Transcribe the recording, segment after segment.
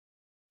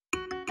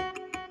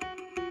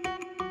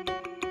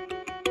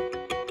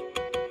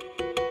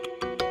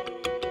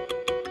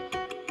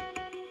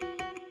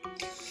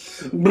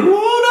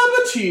Bon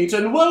appetit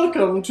and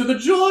welcome to the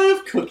joy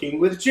of cooking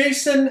with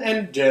Jason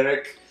and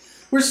Derek.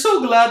 We're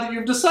so glad that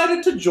you've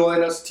decided to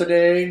join us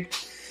today.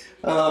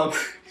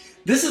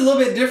 This is a little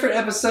bit different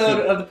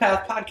episode of the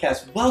Path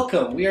Podcast.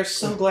 Welcome. We are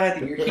so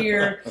glad that you're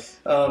here.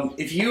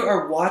 If you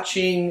are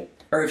watching,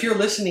 or if you're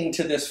listening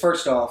to this,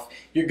 first off,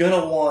 you're going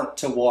to want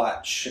to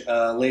watch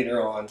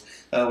later on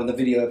when the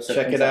video episode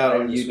Check comes it out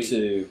on later this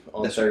week. YouTube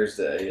on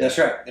Thursday. That's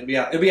right. It'll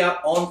be out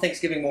on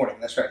Thanksgiving morning.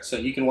 That's right. So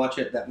you can watch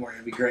it that morning.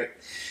 It'll be great.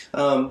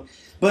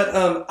 But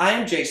I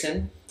am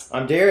Jason.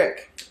 I'm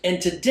Derek.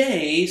 And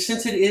today,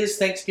 since it is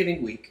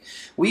Thanksgiving week,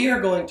 we are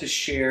going to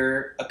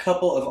share a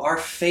couple of our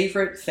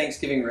favorite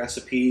Thanksgiving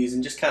recipes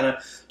and just kind of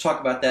talk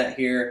about that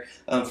here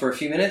for a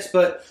few minutes.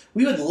 But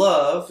we would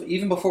love,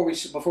 even before we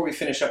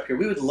finish up here,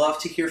 we would love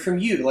to hear from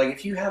you. Like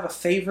if you have a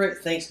favorite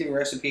Thanksgiving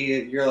recipe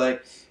that you're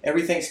like,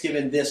 every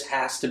Thanksgiving this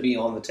has to be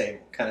on the table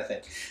kind of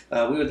thing.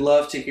 We would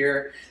love to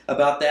hear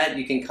about that.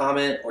 You can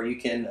comment or you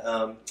can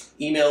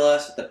email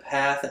us at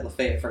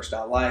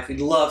thepath@lafayettefirst.life. We'd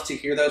love to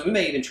hear those. We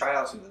may even try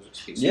out some of those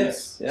recipes.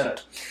 Yes, yeah.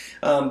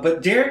 So,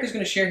 but Derek is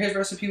going to share his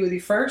recipe with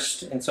you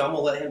first, and so I'm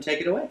going to let him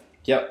take it away.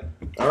 Yep.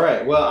 All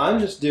right. Well, I'm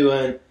just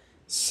doing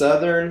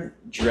Southern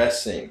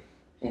dressing.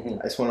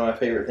 Mm-hmm. It's one of my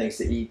favorite things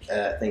to eat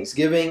at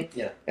Thanksgiving.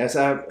 Yeah. As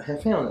I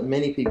have found that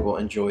many people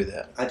enjoy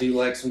that. I do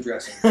like some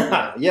dressing.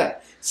 Yeah.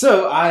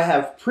 So I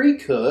have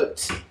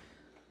pre-cooked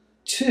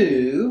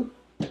two,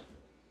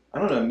 I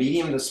don't know,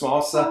 medium to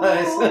small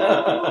size.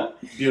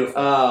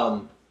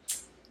 Beautiful.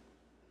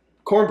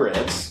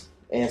 Cornbreads.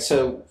 And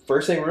so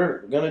first thing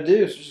we're going to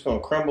do is we're just going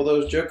to crumble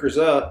those jokers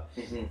up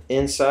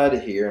inside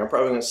of here. I'm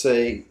probably going to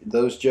say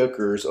those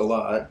jokers a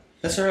lot.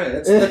 That's all right.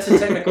 That's a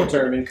technical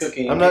term in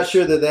cooking. I'm not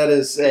sure that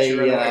is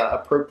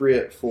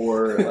appropriate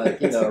for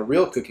a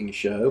real cooking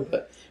show,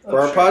 but for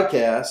our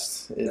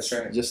podcast, it's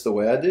just the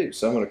way I do.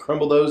 So I'm going to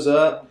crumble those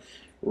up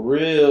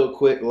real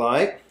quick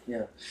like.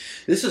 Yeah.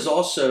 This is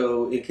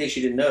also, in case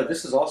you didn't know,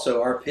 this is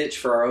also our pitch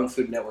for our own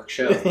Food Network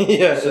show.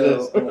 Yeah,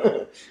 so, it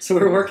is. So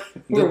we're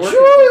working. The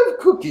joy of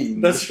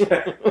cooking. That's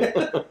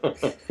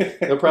right.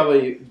 They'll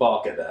probably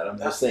balk at that, I'm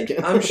just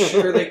thinking. I'm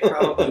sure they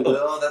probably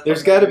will.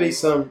 There's got to be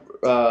some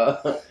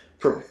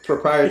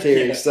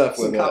proprietary stuff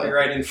with some that.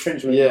 Copyright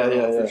infringement.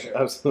 Yeah, sure.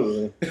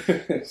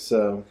 Absolutely.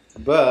 So,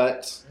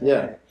 but,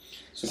 yeah.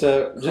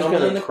 So just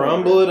going to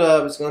crumble it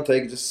up. It's going to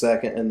take just a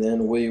second, and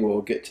then we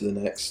will get to the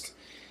next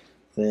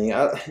thing.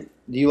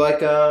 Do you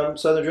like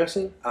Southern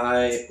dressing?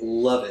 I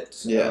love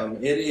it. Yeah.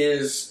 It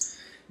is.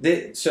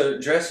 So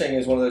dressing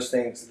is one of those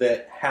things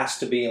that has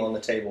to be on the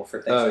table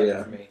for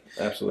Thanksgiving for me.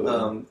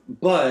 Absolutely.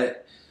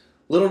 But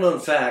little known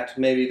fact,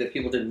 maybe that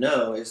people didn't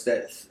know, is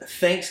that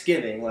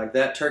Thanksgiving, like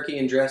that turkey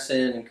and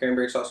dressing and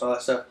cranberry sauce and all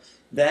that stuff,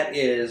 that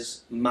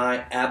is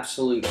my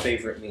absolute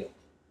favorite meal.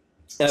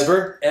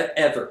 Ever?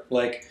 Ever.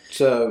 Like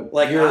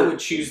I would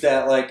choose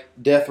that like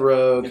death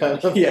row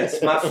kind of.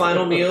 Yes, my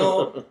final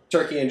meal,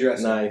 turkey and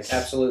dressing. Nice.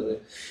 Absolutely.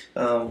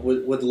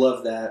 Would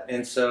love that.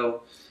 And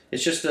so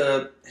it's just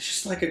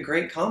like a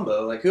great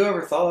combo. Like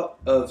whoever thought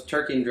of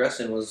turkey and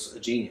dressing was a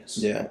genius.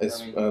 Yeah, I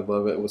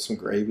love it with some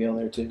gravy on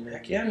there too.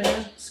 Heck yeah,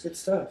 man. It's good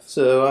stuff.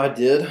 So I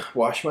did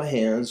wash my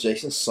hands.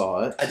 Jason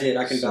saw it. I did.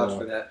 I can vouch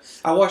for that.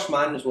 I washed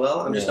mine as well.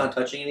 I'm just not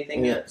touching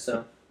anything yet.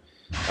 So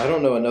I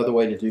don't know another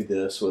way to do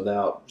this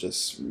without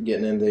just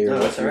getting in there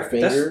with your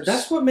fingers.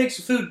 That's what makes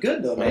the food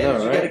good, though, man. I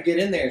know, You right? got to get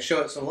in there and show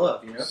it some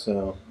love, you know.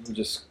 So I'm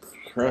just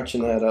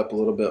crunching that up a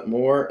little bit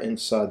more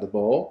inside the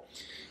bowl.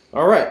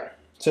 All right.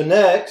 So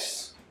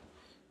next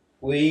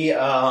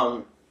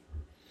I'm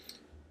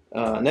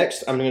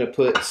going to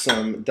put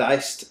some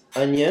diced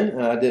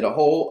onion. I did a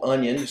whole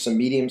onion, just a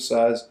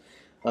medium-sized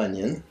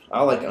onion.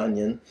 I like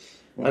onion.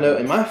 I know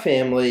in my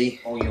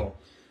family,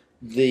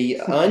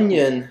 the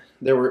onion.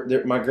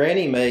 My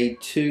granny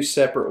made two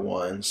separate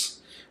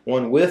ones.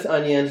 One with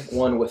onion,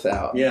 one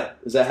without. Yeah.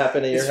 Does that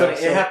happen in your house?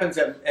 Funny. It happens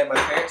at my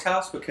parents'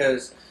 house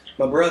because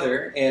my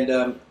brother,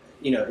 and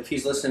if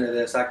he's listening to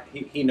this,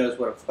 he knows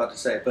what I'm about to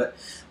say. But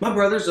my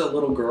brother's a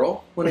little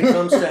girl when it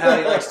comes to how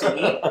he likes to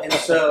eat, and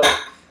so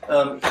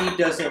he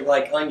doesn't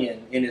like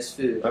onion in his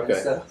food.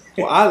 Okay. So,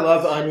 well, I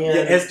love onion.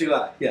 Yeah, as do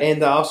I. Yeah.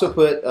 And I also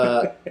put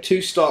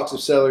 2 stalks of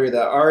celery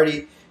that I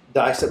already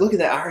diced up. Look at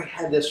that. I already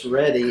had this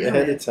ready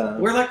ahead of time.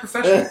 We're like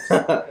professionals.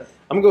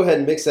 I'm going to go ahead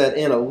and mix that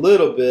in a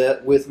little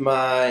bit with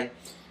my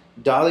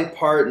Dolly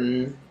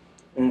Parton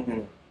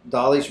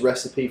Dolly's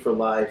Recipe for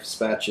Life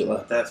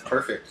spatula. That's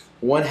perfect.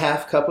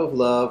 1/2 cup of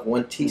love,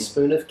 1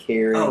 teaspoon of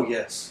caring. Oh,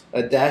 yes.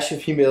 A dash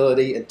of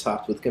humility and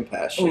topped with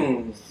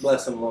compassion.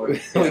 Bless him, Lord.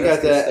 We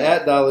got that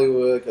at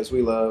Dollywood because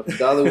we love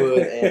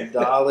Dollywood and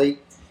Dolly.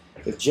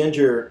 If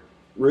Ginger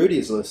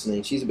Rudy's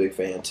listening, she's a big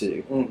fan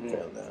too.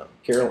 Found out.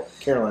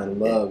 Caroline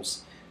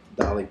loves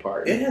Dolly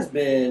Parton. It has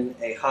been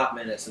a hot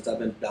minute since I've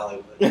been to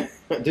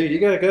Dollywood. Dude, you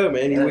gotta go,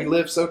 man. We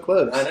live so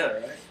close. I know,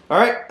 right? All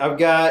right, I've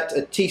got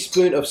a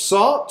teaspoon of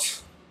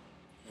salt.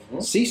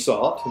 Sea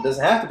salt. It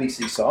doesn't have to be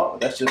sea salt.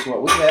 That's just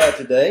what we had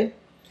today.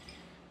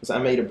 Because I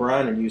made a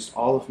brine and used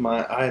all of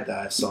my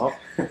iodized salt.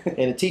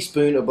 And a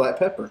teaspoon of black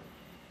pepper.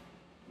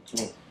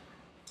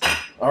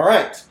 All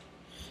right.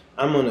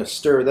 I'm going to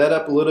stir that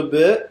up a little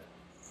bit.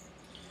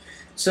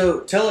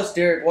 So tell us,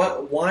 Derek,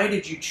 why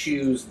did you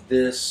choose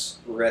this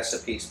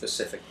recipe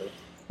specifically?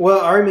 Well,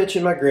 I already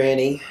mentioned my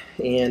granny,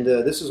 and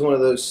this is one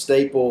of those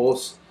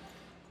staples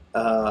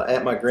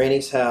at my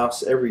granny's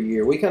house every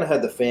year. We kind of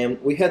had the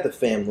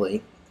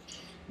family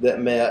that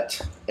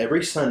met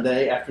every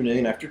Sunday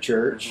afternoon after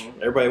church.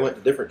 Mm-hmm. Everybody went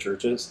to different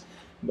churches,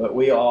 but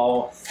we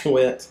all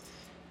went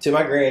to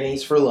my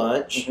granny's for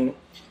lunch. Mm-hmm.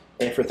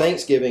 And for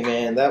Thanksgiving,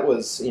 man, that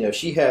was,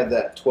 she had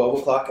that 12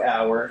 o'clock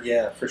hour.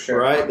 Yeah, for sure.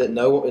 Right? That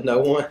no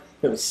one,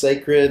 it was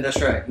sacred. That's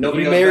right.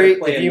 Nobody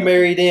if you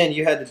married in,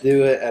 you had to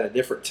do it at a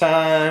different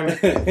time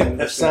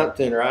or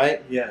something,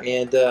 right? Yeah.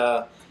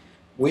 And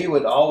we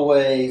would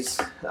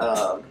always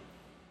go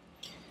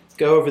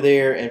over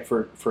there, and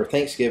for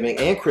Thanksgiving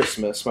and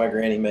Christmas, my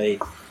granny made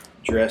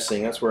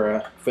dressing. That's where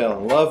I fell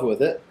in love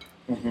with it.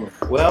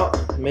 Mm-hmm. Well,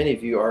 many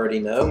of you already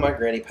know my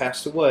granny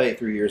passed away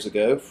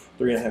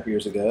 3.5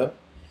 years ago.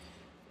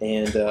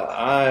 And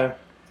I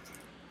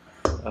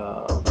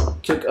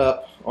took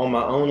up on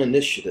my own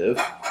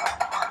initiative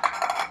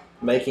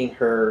making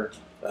her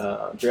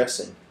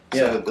dressing. Yeah.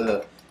 So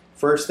the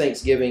first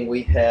Thanksgiving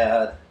we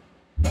had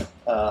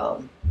at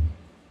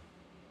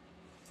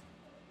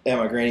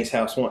my granny's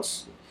house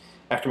once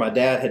after my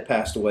dad had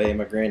passed away, and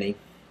my granny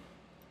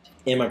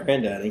and my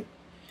granddaddy,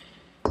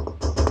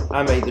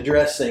 I made the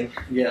dressing.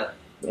 Yeah.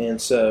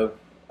 And so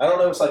I don't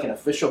know if it's like an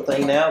official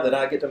thing now that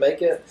I get to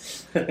make it.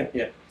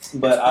 Yeah.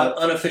 But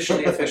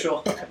unofficially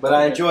official. But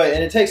I enjoy it,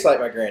 and it tastes like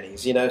my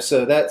granny's,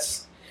 so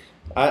that's,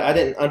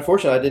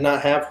 unfortunately, I did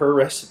not have her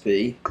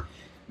recipe,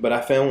 but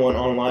I found one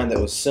online that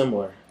was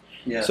similar.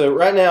 Yeah. So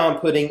right now I'm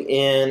putting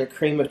in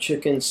cream of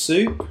chicken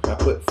soup. I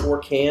put 4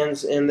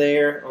 cans in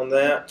there on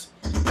that.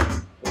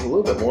 There's a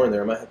little bit more in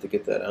there. I might have to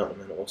get that out in a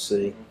minute. We'll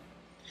see.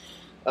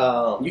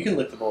 You can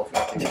lick the bowl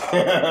if you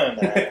want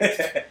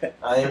to.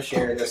 I am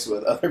sharing this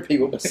with other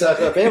people besides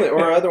my family,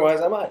 or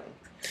otherwise I might.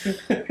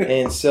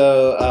 And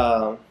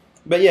so,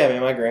 but yeah,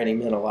 man, my granny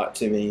meant a lot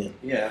to me. And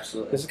yeah,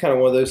 absolutely. This is kind of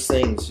one of those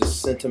things,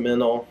 just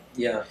sentimental.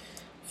 Yeah.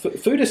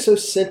 Food is so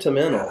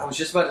sentimental. I was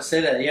just about to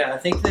say that. Yeah, I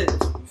think that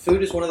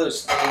food is one of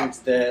those things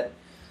that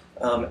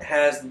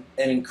has an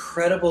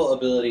incredible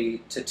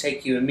ability to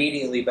take you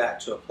immediately back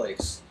to a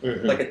place.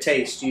 Mm-hmm. Like a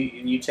taste.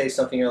 You taste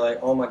something, you're like,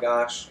 oh my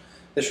gosh,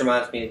 this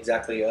reminds me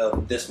exactly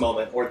of this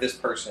moment or this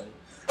person.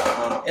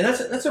 And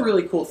that's a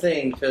really cool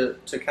thing to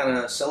kind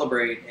of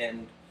celebrate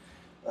and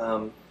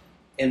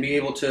be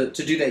able to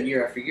do that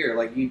year after year.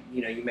 Like you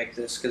make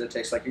this because it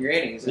tastes like your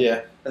granny's.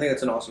 Yeah, I think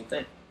that's an awesome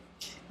thing.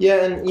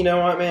 Yeah, and you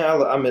know what, man,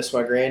 I miss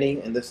my granny,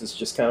 and this is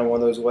just kind of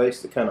one of those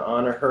ways to kind of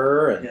honor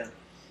her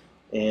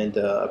and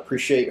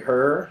appreciate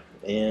her,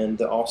 and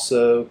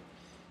also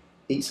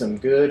eat some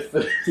good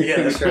food.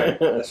 Yeah, that's right.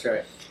 That's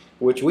right.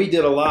 Which we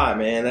did a lot,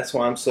 man. That's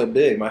why I'm so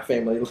big. My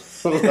family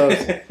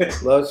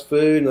loves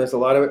food, and there's a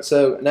lot of it.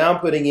 So now I'm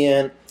putting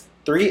in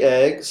 3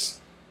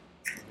 eggs.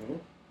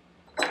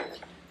 Mm-hmm.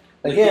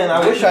 Again,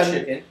 I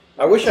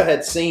wish I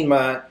had seen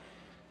my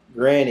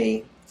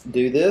granny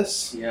do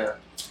this. Yeah.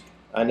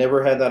 I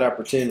never had that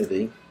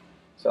opportunity.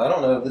 So I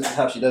don't know if this is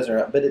how she does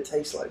it, but it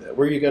tastes like that.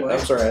 Where are you going? I'm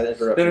sorry, I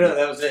interrupted. No,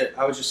 that was it.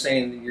 I was just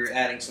saying that you're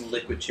adding some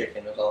liquid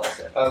chicken. That's all I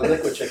said.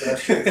 Liquid chicken.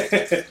 That's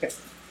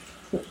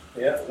true.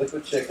 Yeah,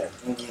 liquid chicken.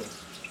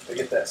 Mm-hmm. To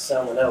get that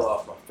salmonella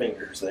off my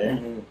fingers there.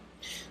 Mm-hmm.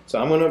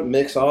 So I'm going to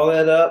mix all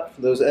that up,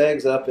 those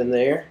eggs up in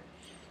there,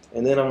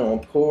 and then I'm going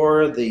to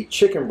pour the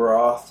chicken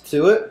broth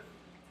to it,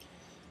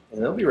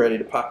 and they'll be ready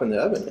to pop in the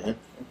oven, man.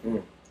 Mm-hmm.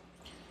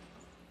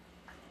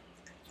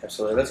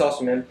 Absolutely. That's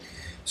awesome, man.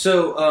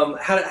 So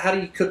how do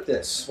you cook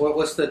this?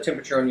 What's the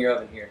temperature on your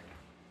oven here?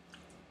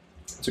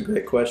 That's a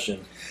great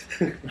question.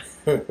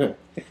 I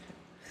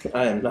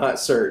am not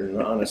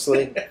certain,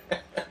 honestly.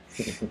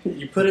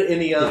 You put it in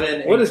the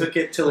oven and cook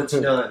it till it's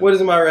done. What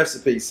does my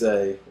recipe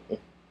say?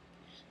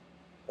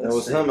 That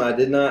was something I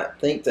did not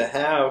think to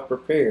have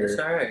prepared.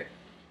 That's all right.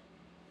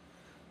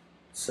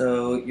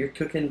 So you're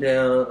cooking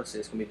down. Let's see,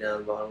 it's going to be down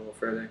the bottom a little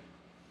further.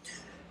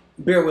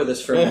 Bear with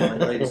us for a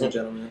moment, ladies and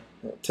gentlemen.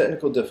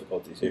 Technical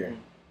difficulties here. Mm-hmm.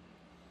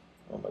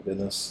 Oh my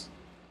goodness.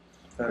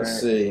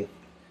 Let's see.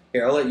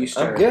 Here, I'll let you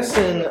start. I'm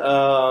guessing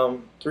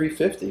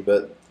 350,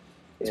 but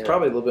it's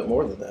probably a little bit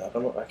more than that.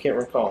 I can't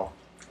recall.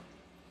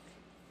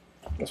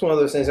 That's one of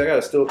those things I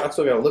still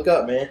gotta look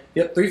up, man.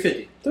 Yep,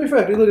 350.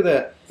 350. Look at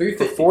that.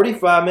 350. For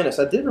 45 minutes.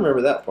 I did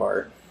remember that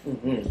part.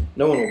 Mm-hmm.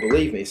 No one will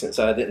believe me since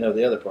I didn't know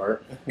the other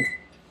part.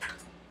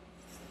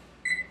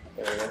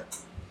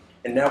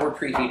 And now we're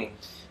preheating.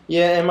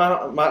 Yeah, and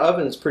my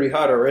oven is pretty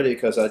hot already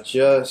because I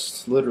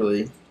just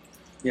literally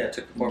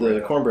took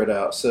the cornbread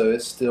out, so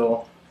it's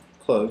still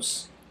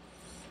close.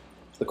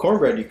 The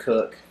cornbread you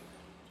cook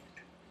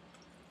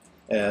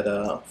at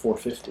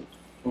 450.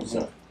 Mm-hmm.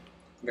 So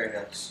very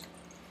nice.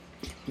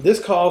 This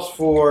calls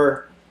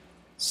for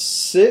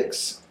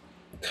 6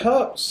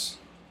 cups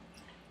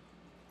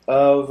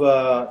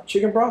of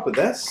chicken broth, but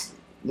that's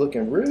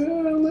looking real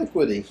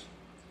liquidy.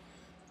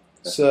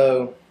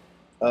 So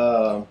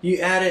you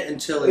add it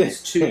until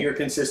it's to your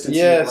consistency.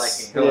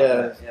 Yes,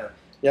 liking.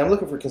 Yeah. I'm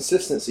looking for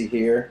consistency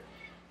here.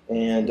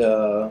 and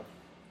a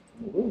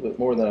little bit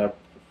more than I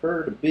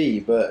prefer to be,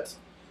 but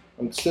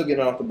I'm still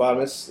getting off the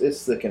bottom. It's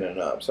thickening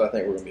up, so I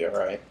think we're gonna be all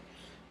right.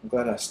 I'm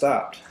glad I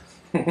stopped.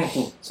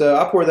 So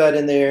I pour that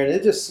in there, and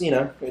it just,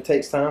 it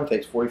takes time. It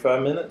takes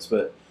 45 minutes,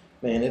 but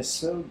man, it's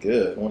so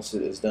good once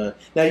it is done.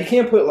 Now you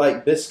can put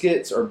like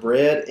biscuits or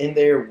bread in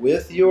there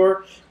with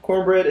your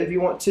cornbread if you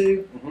want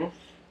to. Mm-hmm.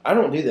 I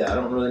don't do that. I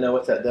don't really know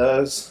what that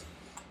does,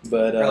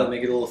 but probably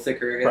make it a little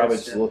thicker. I guess. Probably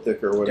just a little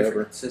thicker or whatever.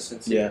 Different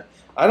consistency. Yeah,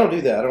 I don't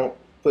do that. I don't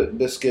put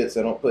biscuits.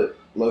 I don't put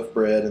loaf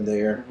bread in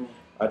there. Mm-hmm.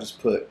 I just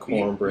put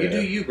cornbread. You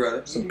do you,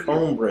 brother. Some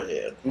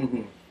cornbread.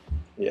 Mm-hmm.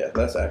 Yeah,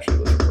 that's actually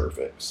looking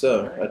perfect.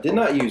 So Right, I did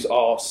not use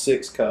all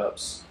 6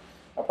 cups.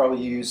 I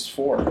probably used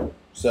 4.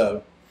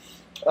 So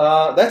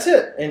that's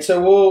it. And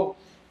so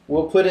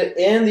we'll put it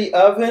in the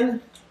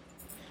oven.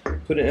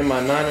 Put it in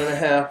my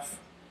 9.5,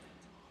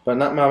 but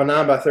not my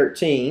 9 by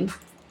 13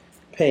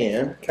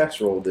 pan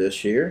casserole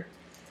dish here.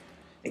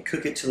 And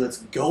cook it till it's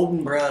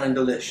golden brown and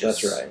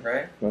delicious. That's right.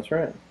 Right. That's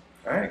right.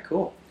 All right.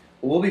 Cool.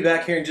 Well, we'll be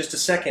back here in just a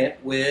second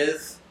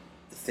with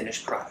the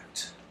finished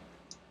product.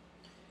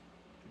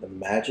 The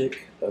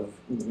magic of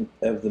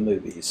the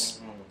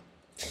movies.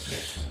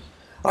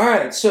 All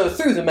right, so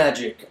through the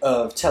magic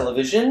of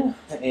television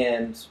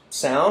and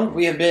sound,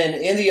 we have been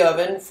in the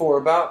oven for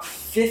about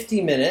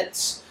 50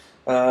 minutes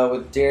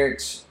with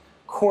Derek's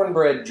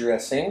cornbread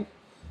dressing.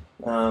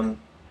 And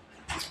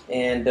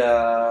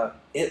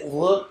it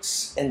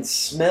looks and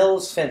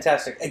smells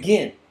fantastic.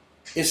 Again,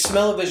 if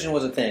smell-o-vision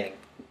was a thing,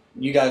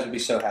 you guys would be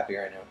so happy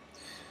right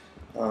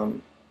now.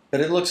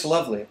 But it looks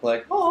lovely,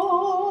 like,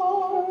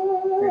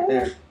 oh, right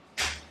there.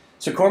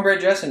 So cornbread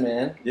dressing,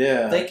 man.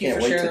 Yeah. Thank you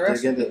for sharing the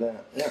recipe. Dig into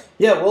that. Yeah.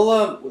 Yeah,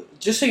 well,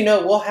 just so you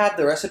know, we'll have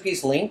the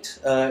recipes linked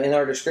in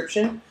our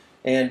description,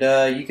 and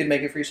you can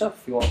make it for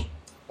yourself if you want.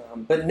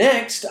 But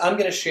next, I'm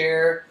going to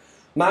share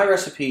my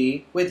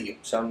recipe with you.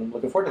 So I'm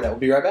looking forward to that. We'll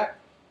be right back.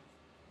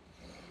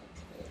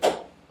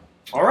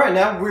 All right,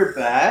 now we're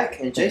back,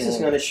 and Jason's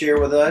going to share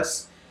with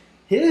us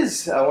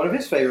his one of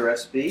his favorite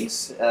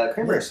recipes,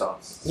 cranberry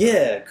sauce.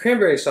 Yeah,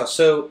 cranberry sauce.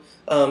 So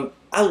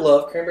I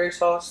love cranberry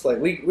sauce. Like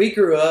we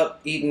grew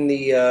up eating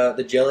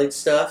the jellied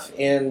stuff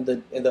in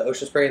the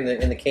Ocean Spray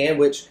in the can,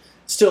 which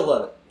still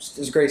love it.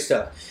 It's great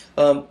stuff.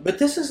 But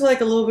this is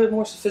like a little bit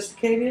more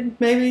sophisticated,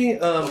 maybe. A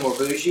little more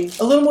bougie.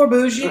 A little more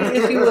bougie,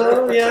 if you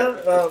will.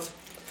 Yeah.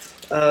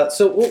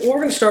 So what we're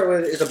going to start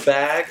with is a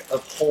bag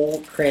of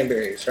whole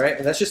cranberries, right?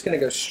 And that's just going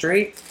to go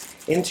straight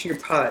into your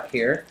pot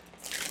here.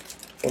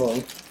 Hold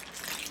on.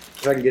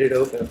 If I can get it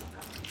open.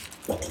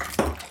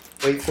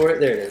 Wait for it.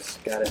 There it is.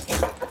 Got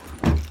it.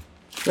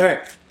 All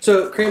right.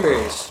 So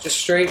cranberries, just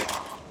straight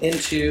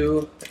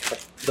into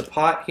the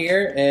pot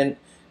here. And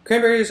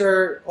cranberries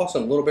are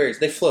awesome, little berries.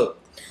 They float.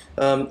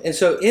 And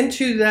so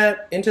into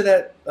that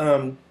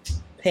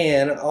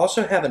pan, I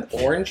also have an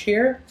orange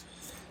here.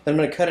 I'm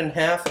going to cut in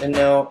half. And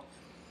now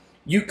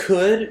you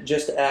could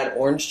just add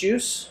orange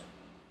juice,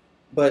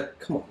 but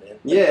come on, man.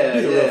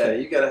 Yeah,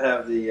 you got to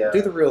have the...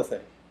 do the real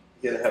thing.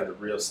 You got to have the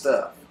real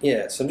stuff.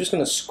 Yeah, so I'm just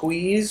going to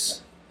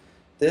squeeze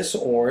this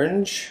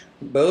orange,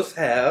 both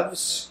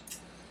halves,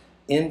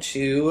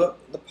 into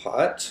the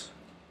pot.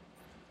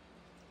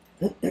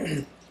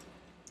 You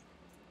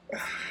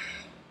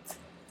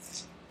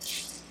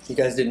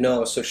guys didn't know I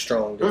was so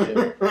strong, did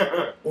you?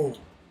 All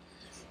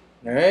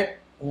right,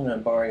 I'm going to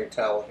borrow your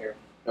towel here.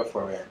 Go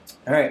for it.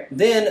 All right,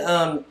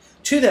 then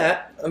to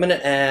that, I'm going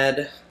to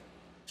add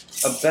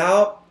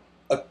about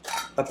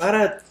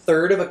a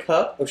third of a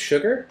cup of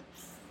sugar.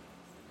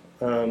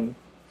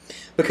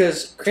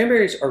 Because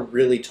cranberries are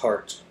really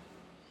tart.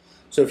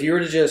 So if you were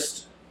to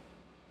just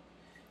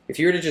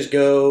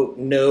go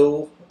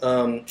no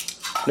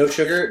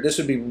sugar, this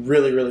would be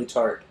really, really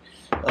tart.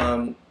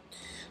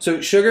 So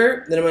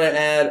sugar, then I'm going to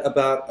add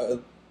about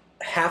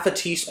half a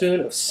teaspoon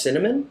of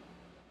cinnamon.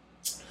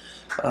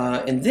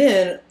 And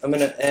then I'm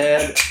going to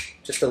add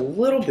just a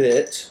little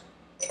bit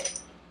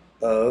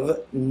of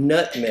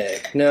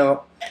nutmeg.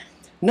 Now,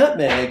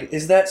 nutmeg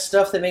is that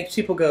stuff that makes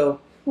people go,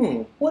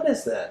 what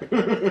is that?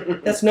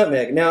 That's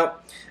nutmeg. Now,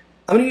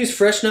 I'm going to use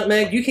fresh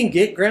nutmeg. You can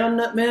get ground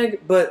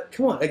nutmeg, but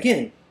come on,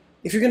 again,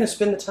 if you're going to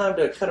spend the time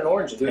to cut an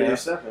orange in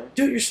half,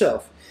 do it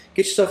yourself.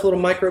 Get yourself a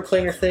little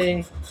microplaner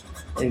thing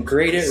and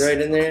grate it right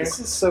in there. This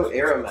is so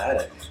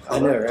aromatic. I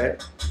know,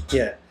 right?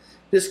 Yeah.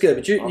 This is good.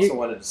 But I also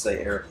wanted to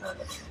say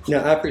aromatic. No,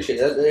 I appreciate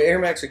that.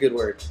 Aromatic's a good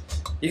word.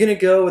 You're going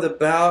to go with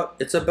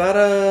about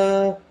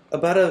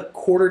a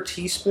quarter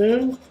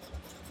teaspoon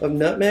of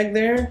nutmeg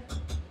there.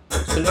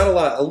 So not a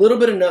lot. A little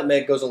bit of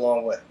nutmeg goes a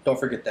long way. Don't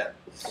forget that.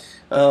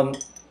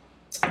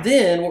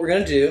 Then what we're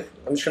going to do,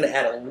 I'm just going to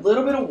add a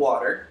little bit of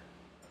water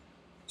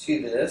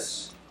to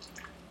this.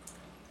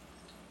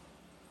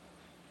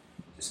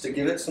 Just to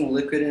give it some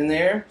liquid in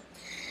there.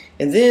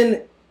 And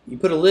then you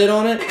put a lid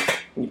on it,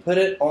 and you put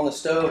it on the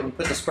stove, and you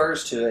put the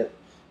spurs to it.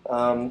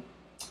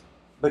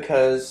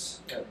 Because,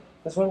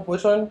 this one?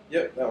 Which one?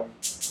 Yep, that one.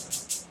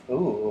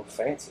 Ooh,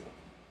 fancy.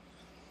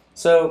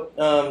 So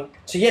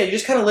yeah, you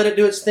just kind of let it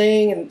do its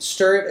thing and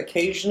stir it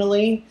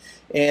occasionally.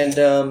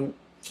 And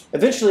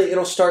eventually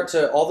it'll start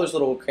to, all those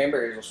little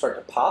cranberries will start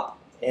to pop,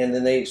 and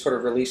then they sort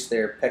of release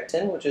their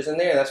pectin, which is in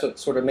there, and that's what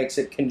sort of makes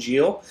it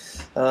congeal.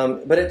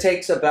 But it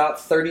takes about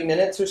 30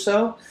 minutes or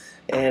so,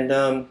 and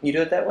you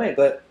do it that way.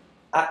 But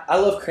I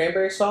love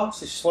cranberry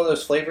sauce. It's just one of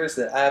those flavors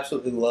that I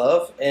absolutely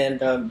love,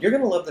 and you're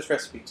going to love this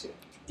recipe too.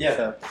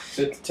 Yeah.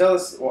 So tell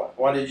us,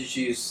 why did you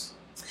choose?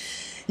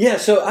 Yeah,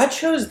 so I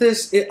chose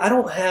this. I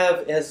don't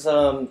have as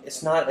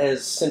it's not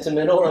as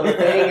sentimental of a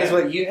thing as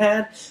what you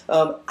had.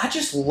 I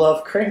just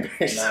love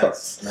cranberry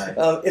sauce. Nice.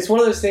 It's one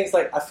of those things.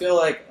 Like, I feel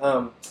like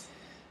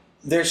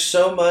there's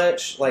so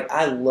much. Like,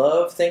 I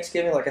love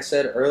Thanksgiving, like I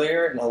said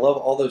earlier, and I love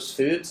all those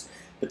foods.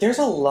 But there's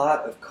a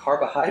lot of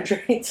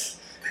carbohydrates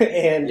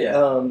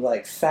and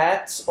like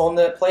fats on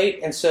the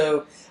plate, and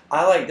so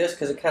I like this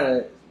because it kind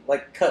of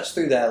like cuts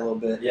through that a little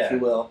bit, if you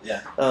will.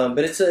 Yeah. But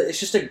it's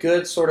just a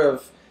good sort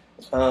of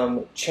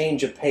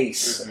change of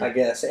pace, I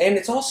guess, and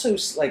it's also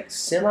like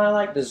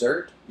semi-like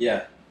dessert.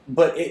 Yeah.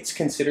 But it's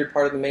considered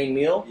part of the main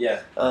meal.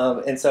 Yeah.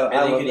 And so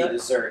I love that. You can eat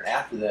dessert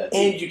after that.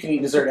 And you can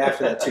eat dessert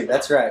after that too.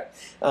 That's right.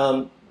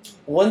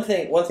 One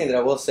thing that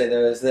I will say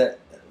though is that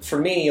for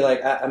me,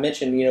 like I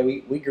mentioned,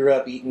 we grew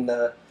up eating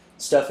the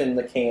stuff in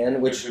the can,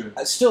 which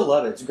I still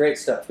love it. It's great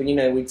stuff. But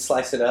we'd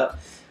slice it up.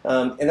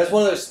 And that's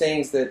one of those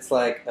things that's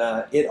like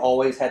it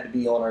always had to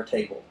be on our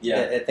table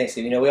at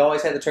Thanksgiving. We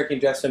always had the turkey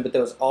dressing, but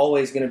there was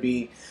always going to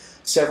be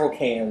several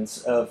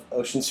cans of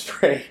Ocean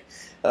Spray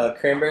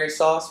cranberry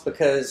sauce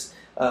because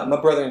my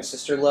brother and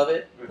sister love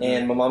it,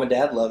 and my mom and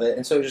dad love it,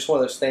 and so it was just one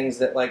of those things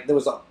that like there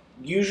was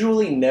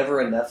usually never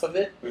enough of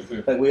it.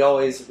 Like we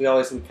always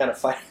would kind of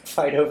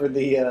fight over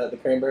the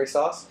cranberry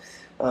sauce.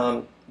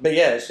 But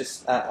yeah, it's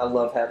just I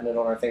love having it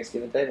on our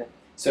Thanksgiving table.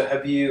 So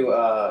have you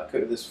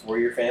cooked this for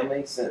your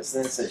family since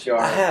then? Since you are,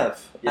 I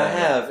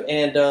have,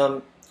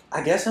 and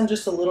I guess I'm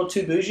just a little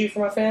too bougie for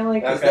my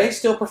family because they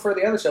still prefer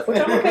the other stuff, which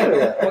I'm okay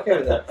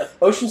with that.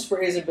 Ocean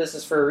Spray is in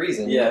business for a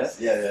reason. Yes,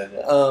 yeah.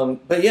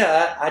 But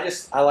yeah,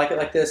 I like it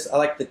like this. I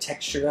like the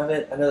texture of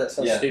it. I know that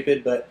sounds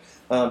stupid, but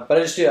I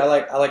just do. I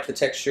like the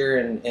texture,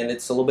 and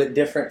it's a little bit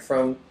different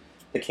from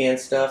the canned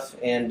stuff,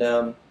 and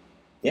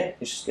it's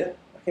just good.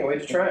 I can't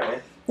wait to try it,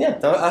 man. Yeah,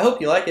 I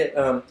hope you like it.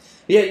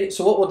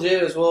 So what we'll do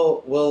is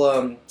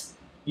we'll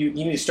you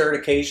need to stir it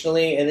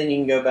occasionally, and then you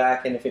can go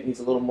back, and if it needs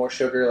a little more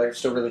sugar, like it's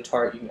still really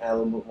tart, you can add a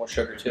little bit more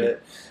sugar to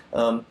it.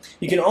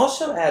 You can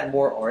also add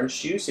more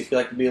orange juice if you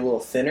like to be a little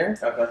thinner.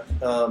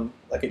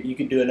 Okay. You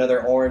could do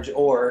another orange,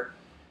 or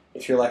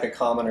if you're like a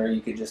commoner,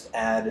 you could just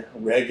add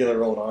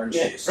regular old orange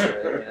juice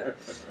to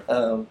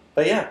it.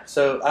 But yeah,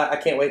 so I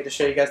can't wait to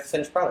show you guys the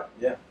finished product.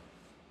 Yeah.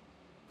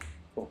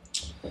 Cool.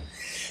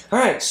 All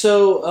right,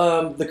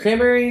 so the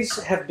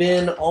cranberries have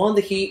been on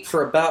the heat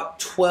for about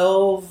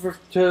 12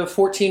 to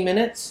 14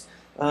 minutes,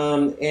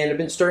 and I've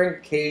been stirring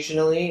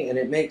occasionally, and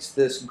it makes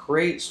this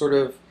great sort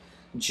of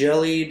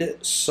jellied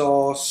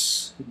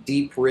sauce,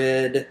 deep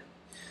red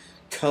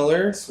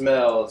color. It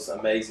smells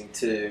amazing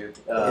too.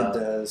 It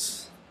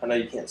does. I know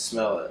you can't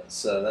smell it,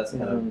 so that's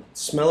kind of...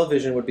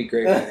 Smell-o-vision would be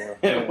great right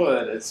now. It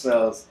would. It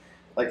smells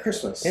like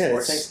Christmas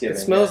or Thanksgiving. It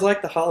smells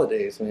like the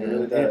holidays, man. It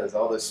really does.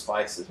 All those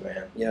spices,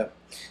 man. Yep.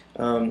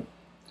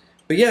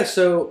 But yeah,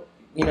 so,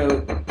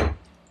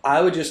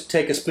 I would just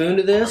take a spoon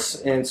to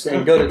this and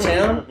go to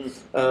town.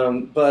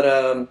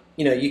 But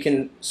you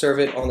can serve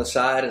it on the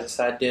side as a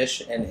side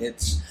dish, and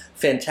it's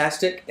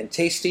fantastic and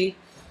tasty.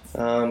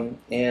 I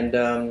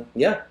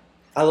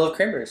love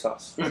cranberry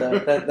sauce. So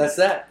that's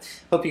that.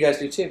 Hope you guys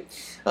do too.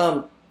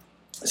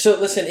 So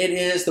listen, it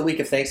is the week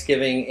of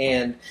Thanksgiving,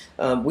 and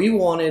we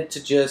wanted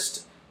to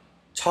just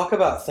talk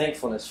about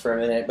thankfulness for a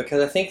minute,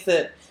 because I think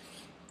that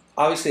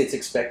obviously it's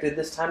expected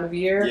this time of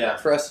year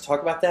for us to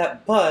talk about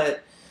that,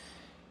 but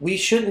we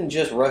shouldn't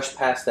just rush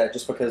past that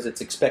just because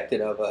it's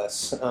expected of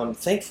us.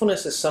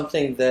 Thankfulness is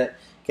something that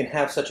can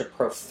have such a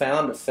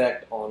profound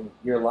effect on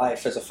your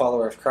life as a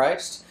follower of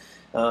Christ,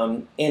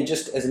 and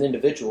just as an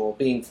individual,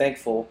 being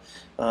thankful,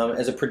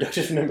 as a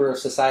productive member of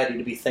society,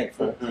 to be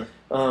thankful.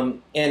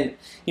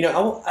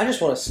 I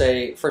just want to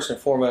say, first and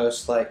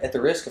foremost, like at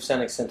the risk of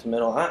sounding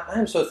sentimental,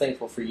 I'm so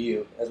thankful for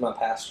you as my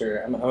pastor.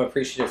 I'm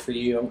appreciative for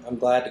you. I'm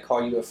glad to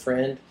call you a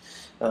friend,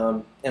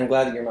 and I'm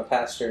glad that you're my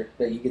pastor,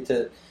 that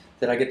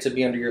I get to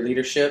be under your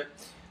leadership,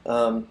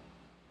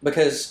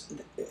 because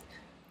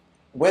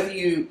whether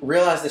you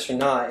realize this or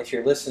not, if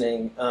you're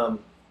listening,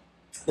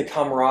 the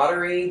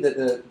camaraderie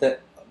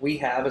that we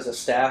have as a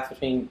staff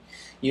between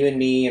you and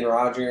me and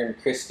Roger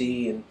and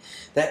Christy, and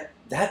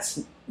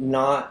that's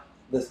not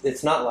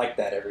it's not like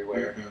that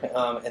everywhere,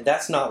 and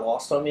that's not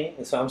lost on me.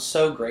 And so I'm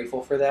so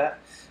grateful for that,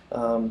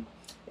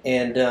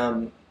 and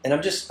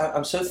I'm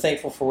so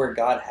thankful for where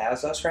God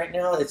has us right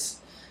now. It's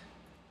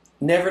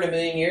never in a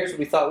million years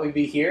we thought we'd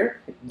be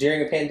here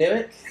during a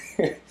pandemic,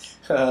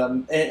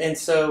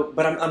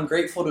 but I'm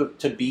grateful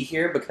to be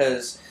here,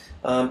 because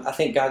I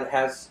think God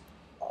has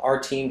our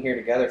team here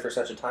together for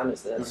such a time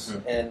as this,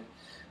 and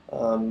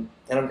I'm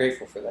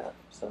grateful for that.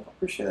 So I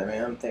appreciate that,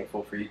 man. I'm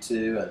thankful for you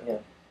too, and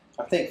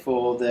I'm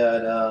thankful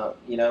that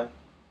it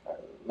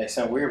may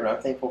sound weird, but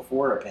I'm thankful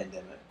for a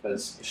pandemic,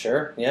 because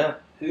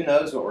who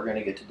knows what we're going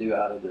to get to do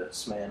out of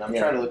this, man. I'm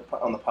trying to look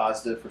on the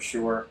positive for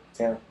sure.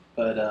 Yeah.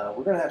 But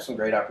we're going to have some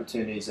great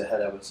opportunities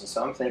ahead of us, and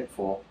so I'm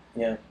thankful.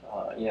 Yeah.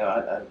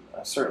 I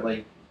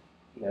certainly,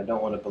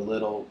 don't want to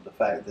belittle the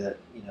fact that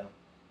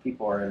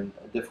people are in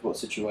a difficult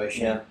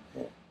situation. Yeah.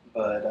 Yeah.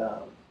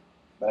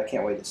 But I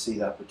can't wait to see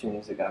the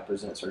opportunities that God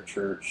presents our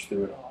church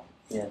through it all.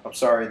 Yeah. I'm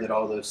sorry that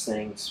all those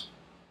things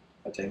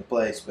have taken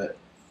place, but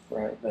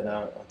right. But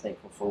I'm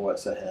thankful for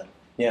what's ahead.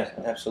 Yeah,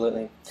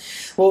 absolutely.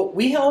 Well,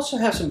 we also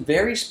have some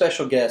very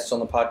special guests on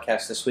the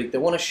podcast this week that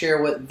want to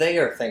share what they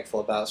are thankful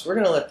about. So we're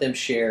going to let them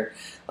share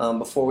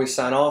before we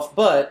sign off.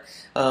 But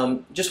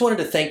just wanted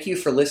to thank you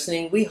for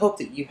listening. We hope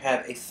that you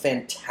have a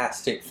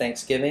fantastic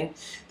Thanksgiving,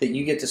 that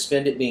you get to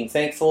spend it being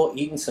thankful,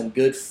 eating some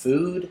good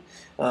food,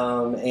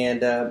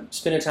 and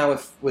spending time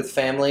with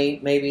family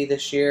maybe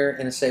this year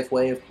in a safe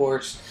way, of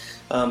course.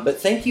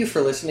 But thank you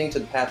for listening to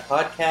the Path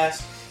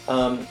Podcast.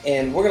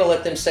 And we're going to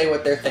let them say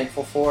what they're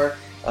thankful for.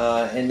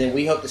 And then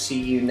we hope to see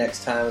you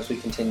next time as we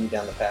continue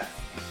down the path.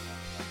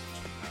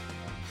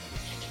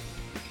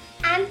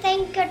 I'm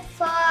thankful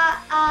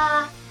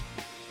for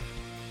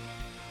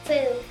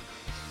food.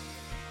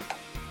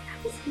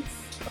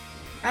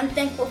 I'm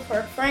thankful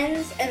for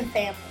friends and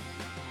family.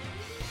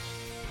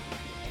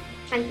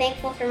 I'm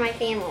thankful for my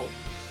family.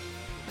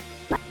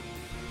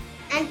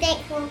 I'm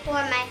thankful for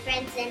my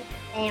friends and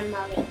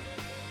family.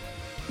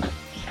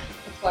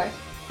 Of course.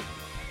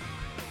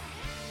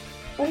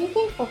 What are you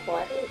thankful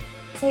for?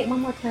 Say it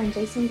one more time.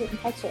 Jason didn't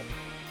catch it.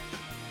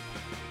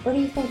 What are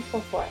you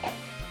thankful for?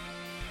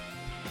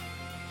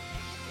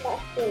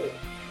 Food.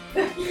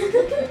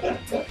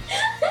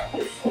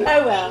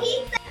 Oh well.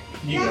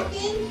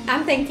 Nothing.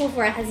 I'm thankful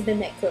for a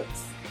husband that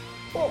cooks.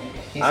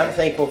 I'm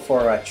thankful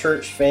for our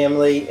church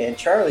family, and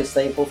Charlie's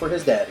thankful for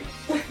his daddy.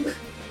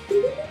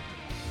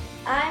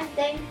 I'm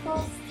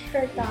thankful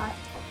for God.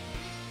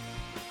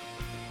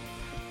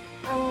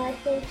 I'm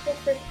thankful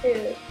for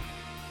food.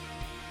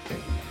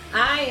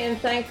 I am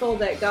thankful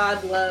that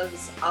God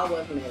loves all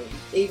of me,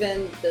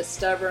 even the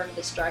stubborn,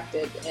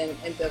 distracted, and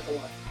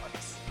ambivalent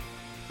parts.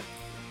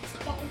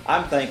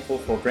 I'm thankful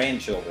for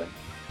grandchildren.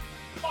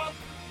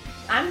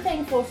 I'm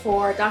thankful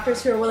for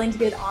doctors who are willing to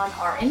get on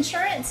our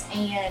insurance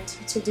and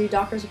to do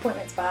doctor's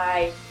appointments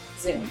by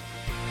Zoom.